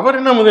அரிச்சர். அவர்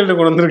என்ன முதலீடு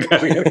கொண்டு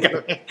வந்திருக்காரு?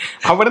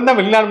 அவர் தான்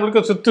வெளிநாடு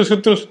முழுக்க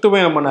சுத்து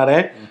பயணம் பண்ணாரு.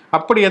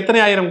 அப்படி எத்தனை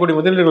ஆயிரம் கோடி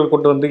முதலீடுகள்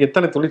கொண்டு வந்து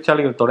எத்தனை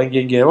தொழிற்சாலைகள் தொடங்கி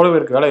இங்கே எவ்வளவு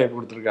பேருக்கு வேலை வாய்ப்பு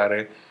கொடுத்துருக்காரு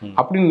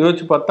அப்படின்னு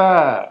யோசிச்சு பார்த்தா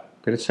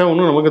பெருசா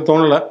ஒன்றும் நமக்கு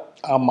தோணல.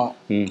 ஆமா,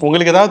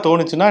 உங்களுக்கு ஏதாவது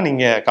தோணுச்சுன்னா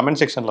நீங்க கமெண்ட்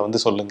செக்ஷன்ல வந்து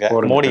சொல்லுங்க.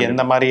 மோடி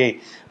எந்த மாதிரி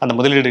அந்த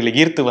முதலீடுகளை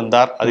ஈர்த்து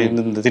வந்தார், அது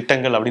இந்த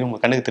திட்டங்கள் அப்படின்னு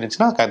உங்க கண்ணுக்கு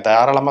தெரிஞ்சுன்னா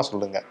தாராளமா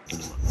சொல்லுங்க.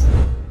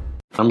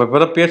 நம்ம இப்போ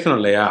தான் பேசணும்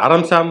இல்லையா,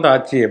 அறம் சார்ந்த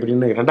ஆட்சி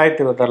அப்படின்னு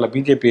 2026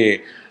 பிஜேபி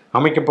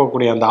அமைக்க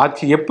போகக்கூடிய அந்த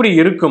ஆட்சி எப்படி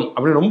இருக்கும்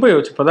அப்படின்னு ரொம்ப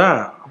யோசிப்பதான்.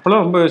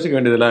 அப்பெல்லாம் ரொம்ப யோசிக்க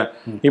வேண்டியதில்ல,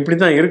 இப்படி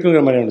தான்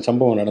இருக்குங்கிற மாதிரியான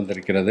சம்பவம்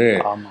நடந்திருக்கிறது.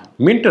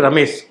 மின்ட்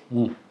ரமேஷ்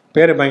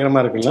பேரு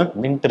பயங்கரமா இருக்குல்ல,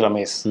 mint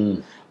Ramesh.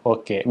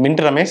 Okay,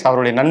 mint Ramesh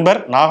அவருடைய நண்பர்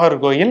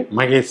நாகர்கோயில்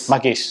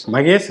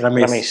மகேஷ்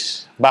ரமேஷ்.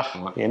 பா,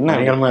 என்ன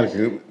பயங்கரமா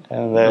இருக்கு.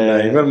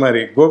 இவர்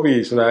மாதிரி கோபி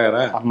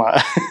சுதாகரா, ஆமா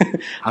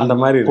அந்த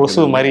மாதிரி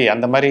கொசு மாதிரி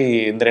அந்த மாதிரி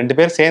இந்த 2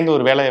 பேர் சேர்ந்து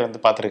ஒரு வேலையை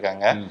வந்து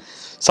பார்த்துருக்காங்க.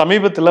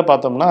 சமீபத்தில்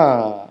பார்த்தோம்னா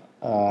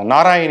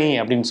நாராயணி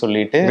அப்படின்னு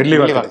சொல்லிட்டு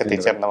வெள்ளிவாக்கத்தை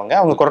சேர்ந்தவங்க,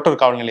 அவங்க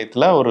கொரட்டூர் காவல்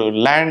நிலையத்தில் ஒரு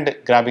லேண்ட்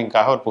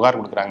கிராபிங்காக ஒரு புகார்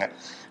கொடுக்குறாங்க.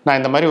 நான்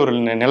இந்த மாதிரி ஒரு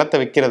நிலத்தை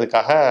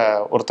விற்கிறதுக்காக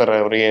ஒரு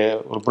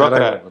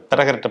புரோக்கர்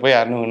தரகர்கிட்ட போய்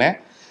அணுகுனேன்.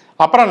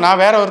 அப்புறம்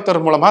நான் வேற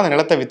ஒருத்தர் மூலமாக அந்த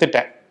நிலத்தை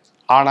வித்துட்டேன்.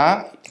 ஆனால்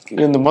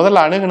இந்த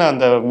முதல்ல அணுகுன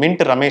அந்த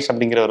மின்ட் ரமேஷ்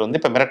அப்படிங்கிறவர் வந்து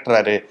இப்போ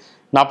மிரட்டுறாரு,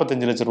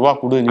 45 லட்சம் ரூபா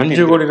கொடு,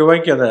 5 கோடி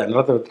ரூபாய்க்கு அதை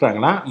நிலத்தை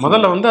வித்துட்டாங்கன்னா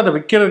முதல்ல வந்து அதை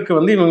விற்கிறதுக்கு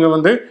வந்து இவங்க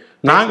வந்து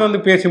நாங்கள்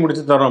வந்து பேசி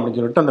முடிச்சு தரோம் அப்படின்னு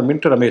சொல்லிட்டு அந்த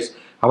மின்ட் ரமேஷ்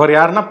அவர்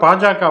யாருன்னா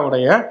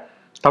பாஜகவுடைய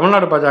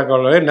தமிழ்நாடு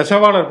பாஜகவுடைய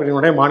நெசவாளர்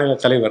பிரிவினுடைய மாநில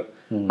தலைவர்.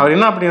 அவர்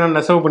என்ன அப்படின்னா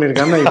நெசவு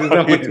பண்ணியிருக்காருன்னா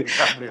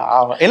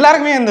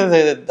எல்லாருக்குமே இந்த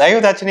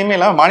தயவுதாட்சியமே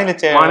எல்லாம் மாநில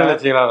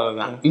செயலாளர்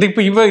தான். இந்த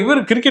இப்ப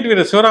இவர் கிரிக்கெட்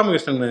வீரர்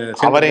சிவராமகிருஷ்ணன்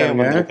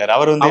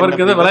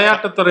அவருக்கு வந்து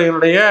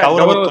விளையாட்டுத்துறையினுடைய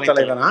கௌரவ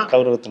தலைவரா,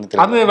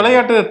 அது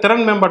விளையாட்டு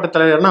திறன் மேம்பாட்டு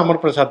தலைவர்னா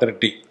அமர் பிரசாத்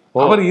ரெட்டி.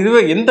 அவர்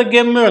இதுவே எந்த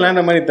கேமுமே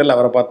விளையாண்ட மாதிரி தெரியல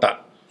அவரை பார்த்தா.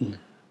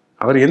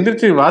 அவர்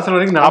எந்திரிச்சு வாசல்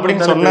வரைக்கும்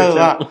அப்படின்னு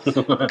சொன்னதுதான்,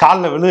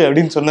 காலில் விழு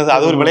அப்படின்னு சொன்னது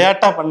அது ஒரு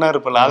விளையாட்டா பண்ணாரு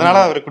போல,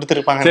 அதனால அவர்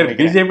கொடுத்துருப்பாங்க. சரி,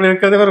 பிஜேபி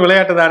இருக்கிறது ஒரு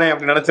விளையாட்டு தானே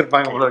அப்படின்னு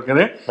நினைச்சிருப்பாங்க போல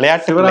இருக்குது.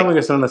 விளையாட்டு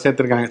சிவராமகிருஷ்ணனை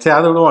சேர்த்திருக்காங்க. சரி,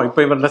 அதை விடுவோம்.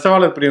 இப்ப இவர்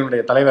நெசவாளர்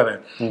பிரிவினுடைய தலைவர்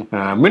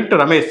மின்ட்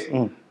ரமேஷ்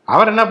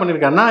அவர் என்ன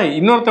பண்ணிருக்காருன்னா,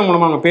 இன்னொருத்தங்க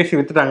மூலமா அவங்க பேசி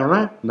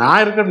வித்துட்டாங்கன்னா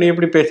நான் இருக்கிற நீ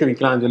எப்படி பேசி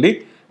விற்கலாம்னு சொல்லி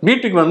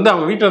வீட்டுக்கு வந்து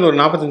அவங்க வீட்டுல வந்து ஒரு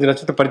 45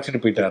 லட்சத்தை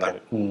பறிச்சுட்டு போயிட்டாரு.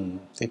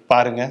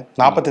 பாருங்க,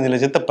 45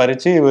 லட்சத்தை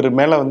பறிச்சு இவர்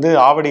மேல வந்து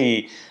ஆவடி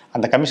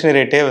அந்த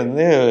கமிஷனரேட்டே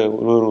வந்து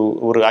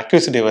ஒரு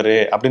அக்யூஸ்ட் இவர்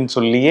அப்படின்னு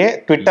சொல்லியே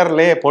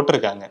ட்விட்டர்லேயே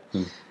போட்டிருக்காங்க.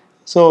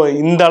 ஸோ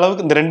இந்த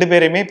அளவுக்கு இந்த 2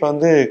 பேரையுமே இப்போ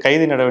வந்து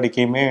கைது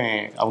நடவடிக்கையுமே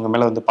அவங்க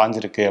மேலே வந்து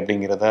பாஞ்சிருக்கு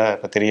அப்படிங்கிறத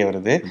இப்போ தெரிய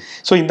வருது.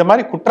 ஸோ இந்த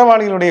மாதிரி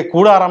குற்றவாளிகளுடைய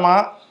கூடாரமா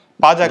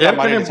பாஜக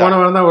போன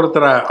வாரம் தான்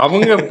ஒருத்தர்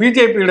அவங்க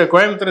பிஜேபியோட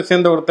கோயம்புத்தூரை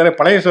சேர்ந்த ஒருத்தர்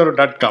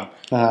பழையசோறு.com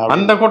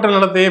அந்த கோட்டை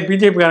நிலத்தையே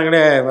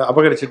பிஜேபிக்காரங்களே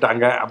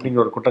அபகரிச்சுட்டாங்க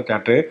அப்படிங்கிற ஒரு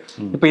குற்றச்சாட்டு.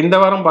 இப்ப இந்த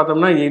வாரம்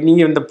பார்த்தோம்னா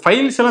நீங்க இந்த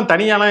ஃபைல்ஸ் எல்லாம்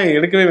தனியாலாம்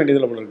எடுக்கவே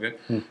வேண்டியதில்லை போல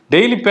இருக்கு.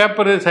 டெய்லி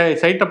பேப்பர்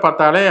சைட்டை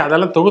பார்த்தாலே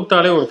அதெல்லாம்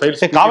தொகுத்தாலே ஒரு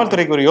ஃபைல்ஸ்.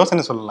 காவல்துறைக்கு ஒரு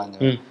யோசனை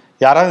சொல்லலாங்க,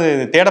 யாராவது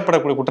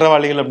தேடப்படக்கூடிய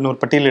குற்றவாளிகள் அப்படின்னு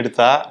ஒரு பட்டியல்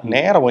எடுத்தா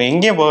நேரம்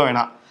எங்கேயும் போக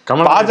வேணாம்,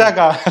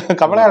 பாஜக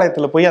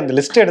கமலாலயத்துல போய் அந்த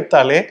லிஸ்ட்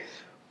எடுத்தாலே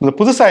இந்த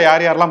புதுசா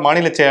யார் யாரெல்லாம்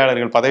மாநில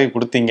செயலாளர்கள் பதவி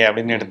கொடுத்தீங்க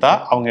அப்படின்னு எடுத்தா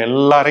அவங்க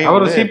எல்லாரையும்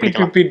அவர்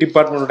சிபிபிபி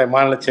டிபார்ட்மெண்டோட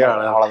மாநில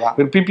செயலாளர்,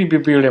 அவ்வளவுதான்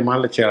பிபிபிபியுடைய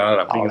மாநில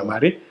செயலாளர் அப்படிங்கிற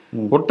மாதிரி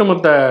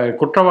ஒட்டுமொத்த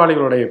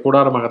குற்றவாளிகளுடைய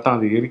கூடாரமாகத்தான்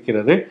அது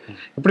இருக்கிறது.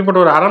 இப்படிப்பட்ட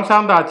ஒரு அறம்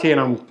சார்ந்த ஆட்சியை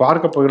நாம்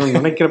பார்க்க போகிறோம்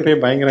நினைக்கிறப்பே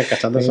பயங்கர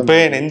சந்தோஷம்,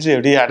 நெஞ்சு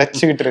அப்படியே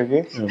அடைச்சுக்கிட்டு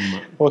இருக்கு.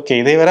 ஓகே,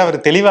 இதை வேற அவர்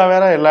தெளிவா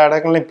வேற எல்லா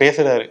இடங்கள்லயும்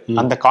பேசுறாரு.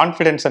 அந்த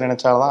கான்பிடன்ஸை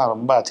நினைச்சால்தான்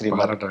ரொம்ப ஆச்சரியம்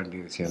பாராட்ட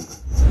வேண்டிய விஷயம்.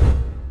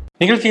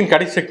 நிகழ்ச்சியின்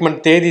கடைசி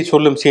செக்மெண்ட் தேதி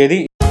சொல்லும் செய்தி.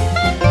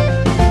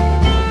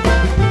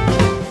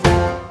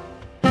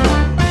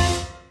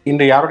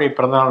 இன்று யாருடைய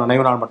பிறந்தநாள்,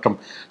 நினைவு நாள் மற்றும்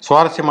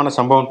சுவாரஸ்யமான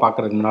சம்பவம்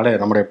பார்க்கறதுக்கு முன்னாலே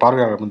நம்முடைய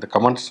பார்வையாளர் வந்து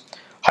கமெண்ட்ஸ்.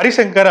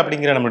 ஹரிசங்கர்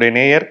அப்படிங்கிற நம்முடைய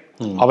நேயர்,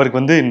 அவருக்கு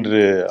வந்து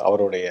இன்று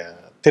அவருடைய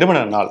திருமண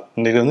நாள்.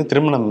 இன்னைக்கு வந்து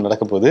திருமணம்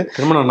நடக்க போகுது.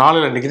 திருமண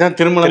நாளில் இன்னைக்கு தான்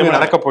திருமணம்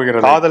நடக்க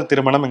போகிறது. காதல்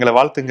திருமணம், எங்களை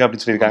வாழ்த்துங்க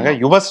அப்படின்னு சொல்லியிருக்காங்க.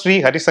 யுவஸ்ரீ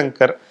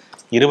ஹரிசங்கர்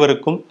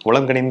இருவருக்கும்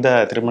உலங்கணிந்த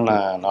திருமண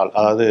நாள்,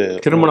 அதாவது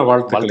திருமண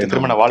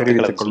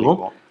வாழ்த்துக்களை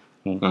கொள்வோம்.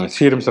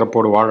 சீரும்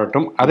சிறப்போடு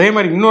வாழட்டும். அதே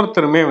மாதிரி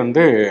இன்னொருத்தருமே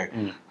வந்து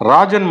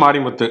ராஜன்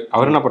மாரிமுத்து,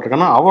 அவர் என்ன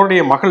பட்டிருக்காருன்னா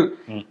அவருடைய மகள்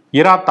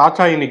இரா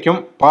தாச்சாயினிக்கும்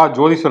பா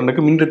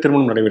ஜோதீஸ்வரனுக்கும் இன்று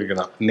திருமணம்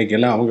நடைபெறுகிறதா. இன்னைக்கு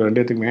எல்லாம் அவங்க 2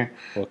 பேத்துக்குமே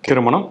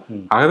திருமணம்.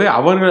 ஆகவே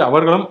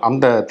அவர்களும்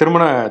அந்த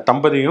திருமண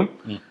தம்பதியும்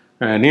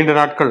நீண்ட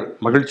நாட்கள்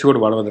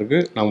மகிழ்ச்சியோடு வாழ்வதற்கு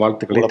நாம்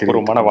வாழ்த்துக்களை,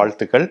 பூர்வமான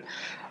வாழ்த்துக்கள்.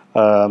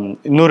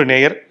 இன்னொரு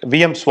நேயர்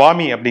VM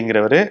சுவாமி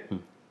அப்படிங்கிறவர்,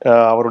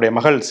 அவருடைய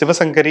மகள்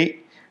சிவசங்கரி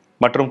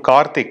மற்றும்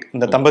கார்த்திக்,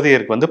 இந்த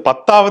தம்பதியருக்கு வந்து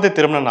 10வது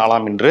திருமண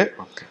நாளாம் இன்று.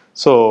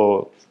 ஸோ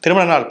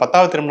திருமண நாள்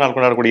 10வது திருமண நாள்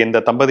கொண்டாடக்கூடிய இந்த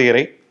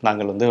தம்பதியரை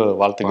நாங்கள் வந்து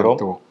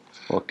வாழ்த்துகிறோம்.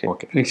 Okay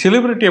okay.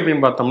 செலிபிரிட்டி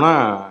அப்படின்னு பார்த்தோம்னா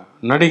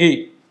நடிகை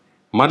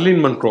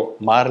மர்லின்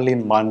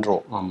மன்ரோ.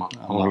 ஆமாம்,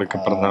 அவங்களுக்கு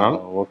பிறந்த நாள்.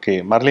 ஓகே,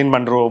 மர்லின்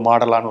மன்ரோ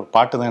மாடலான ஒரு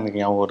பாட்டு தான்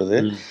எனக்கு ஞாபகம் வருது.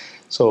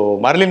 ஸோ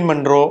மர்லின்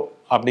மன்ரோ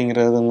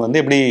அப்படிங்கிறது வந்து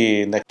எப்படி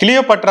இந்த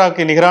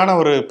கிளியோபாட்ராவுக்கு நிகரான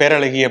ஒரு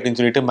பேரழகி அப்படின்னு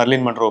சொல்லிட்டு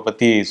மர்லின் மன்ரோவை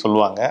பற்றி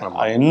சொல்லுவாங்க.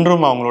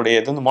 என்றும் அவங்களுடைய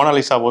இது வந்து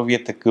மோனாலிசா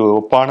ஓவியத்துக்கு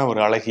ஒப்பான ஒரு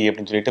அழகி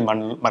அப்படின்னு சொல்லிட்டு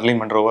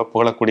மர்லின் மன்ரோவை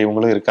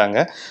புகழக்கூடியவங்களும் இருக்காங்க.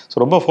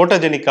 ஸோ ரொம்ப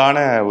ஃபோட்டோஜெனிக்கான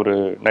ஒரு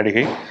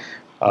நடிகை,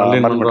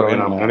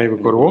 நாம் நினைவு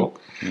கூறுவோம்.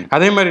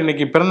 அதே மாதிரி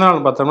இன்னைக்கு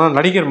பிறந்தநாள் பார்த்தோம்னா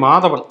நடிகர்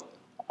மாதவன்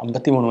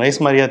 53 வயசு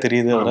மாதிரியா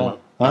தெரியுது. அவரை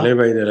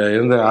அலைபாயுதையில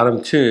இருந்து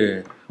ஆரம்பிச்சு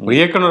ஒரு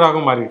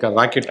இயக்குநராகவும் மாறி இருக்கார்.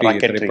 ராக்கெட்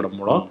திரைப்படம்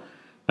மூலம்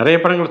நிறைய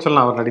படங்கள்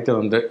சொல்லலாம். அவர் நடித்த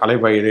வந்து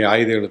அலைபாயுதை,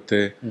 ஆயுத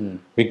எழுத்து,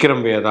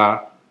 விக்ரம் வேதா,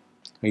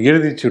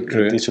 இறுதி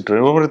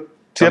சுற்று ஒரு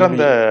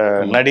சிறந்த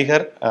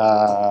நடிகர்.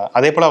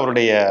 அதே போல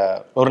அவருடைய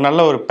ஒரு நல்ல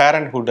ஒரு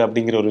பேரண்ட்ஹுட்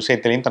அப்படிங்கிற ஒரு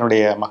விஷயத்திலையும்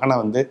தன்னுடைய மகனை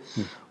வந்து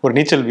ஒரு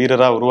நீச்சல்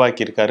வீரராக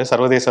உருவாக்கி இருக்காரு.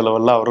 சர்வதேச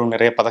லெவலில் அவரும்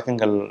நிறைய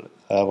பதக்கங்கள்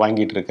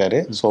வாங்கிட்டு இருக்காரு.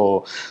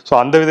 ஸோ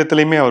அந்த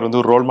விதத்துலையுமே அவர் வந்து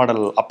ஒரு ரோல்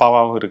மாடல்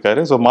அப்பாவாகவும்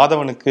இருக்காரு. ஸோ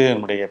மாதவனுக்கு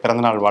நம்முடைய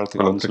பிறந்தநாள்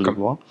வாழ்த்துக்கள் வந்து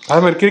சொல்லுவோம். அதே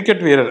மாதிரி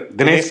கிரிக்கெட் வீரர்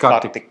தினேஷ்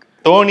கார்த்திக்,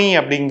 தோனி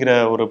அப்படிங்கிற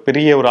ஒரு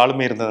பெரிய ஒரு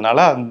ஆளுமை இருந்ததுனால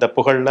அந்த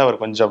புகழில்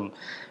அவர் கொஞ்சம்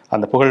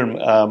அந்த புகழ்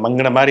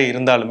மங்கின மாதிரி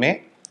இருந்தாலுமே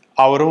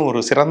அவரும் ஒரு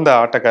சிறந்த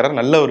ஆட்டக்காரர்,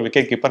 நல்ல ஒரு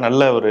விக்கெட் கீப்பர்,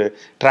 நல்ல ஒரு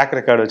ட்ராக்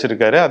ரெக்கார்டு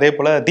வச்சிருக்காரு. அதே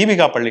போல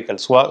தீபிகா பள்ளிக்கல்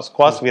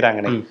ஸ்குவாஷ்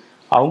வீராங்கனை,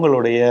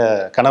 அவங்களுடைய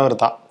கணவர்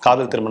தான்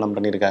காதல் திருமணம்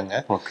பண்ணியிருக்காங்க.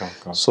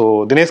 ஸோ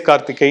தினேஷ்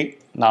கார்த்திகை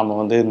நாம்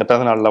வந்து இந்த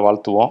பிறந்த நாளில்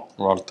வாழ்த்துவோம்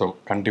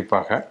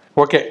கண்டிப்பாக.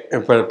 ஓகே,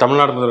 இப்போ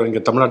தமிழ்நாடு முதல்வர்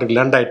இங்கே தமிழ்நாட்டுக்கு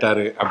லேண்ட்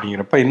ஆயிட்டாரு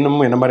அப்படிங்கிறப்ப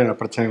இன்னமும் என்ன மாதிரியான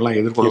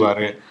பிரச்சனைகள்லாம்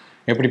எதிர்கொள்வார்,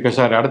 எப்படி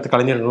பேசுவார், அடுத்து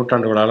கலைஞர்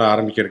நூற்றாண்டு விழாவில்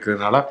ஆரம்பிக்க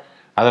இருக்கிறதுனால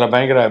அதில்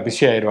பயங்கர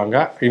பிஸி ஆயிடுவாங்க.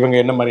 இவங்க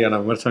என்ன மாதிரியான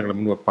விமர்சனங்களை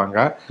முன் வைப்பாங்க,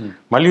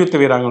 மல்யுத்த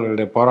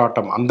வீராங்கனுடைய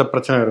போராட்டம், அந்த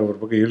பிரச்சனை ஒரு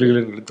பக்கம்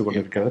இழுத்து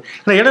கொண்டு இருக்கிறது.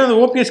 ஏன்னா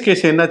ஓபிஎஸ்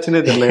கேஸ்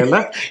என்னாச்சுன்னு தெரியல.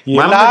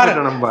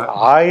 நம்ம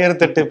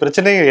 1008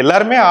 பிரச்சனைகள்,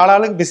 எல்லாருமே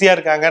ஆளாளுக்கு பிஸியா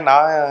இருக்காங்க.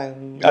 நான்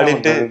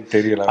அப்படின்ட்டு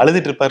தெரியல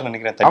அழுதுட்டு இருப்பாருன்னு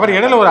நினைக்கிறேன். அவர்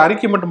இடையில ஒரு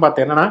அறிக்கை மட்டும்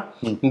பார்த்தேன். என்னன்னா,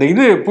 இந்த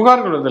இது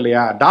புகார்கள் வருது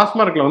இல்லையா,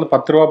 டாஸ்மார்க்ல வந்து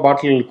 10 ரூபா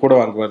பாட்டில் கூட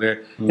வாங்குவது,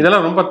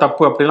 இதெல்லாம் ரொம்ப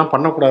தப்பு, அப்படிலாம்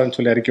பண்ணக்கூடாதுன்னு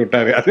சொல்லி அறிக்கை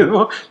விட்டாரு. அது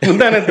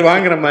முந்தானத்து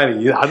வாங்குற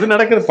மாதிரி அது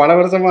நடக்குது, பல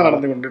வருஷமா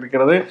நடந்து கொண்டு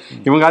இருக்கிறது.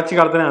 இவங்க ஆட்சி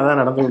காலத்துல அதான்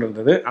நடந்து கொண்டு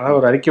இருந்தது. ஆனால்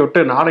ஒரு அறிக்கை விட்டு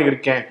நானும்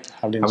இருக்கேன்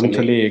அப்படின்னு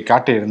சொல்லி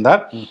காட்டி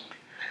இருந்தார்.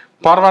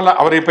 பரவாயில்ல,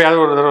 அவர் இப்போ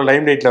ஒரு தடவை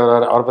லைம் லைட்ல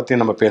அவரை பத்தி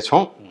நம்ம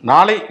பேசுவோம்.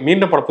 நாளை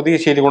மீண்டும் புதிய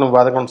செய்தி குணம்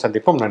வாதகம்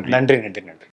சந்திப்போம். நன்றி.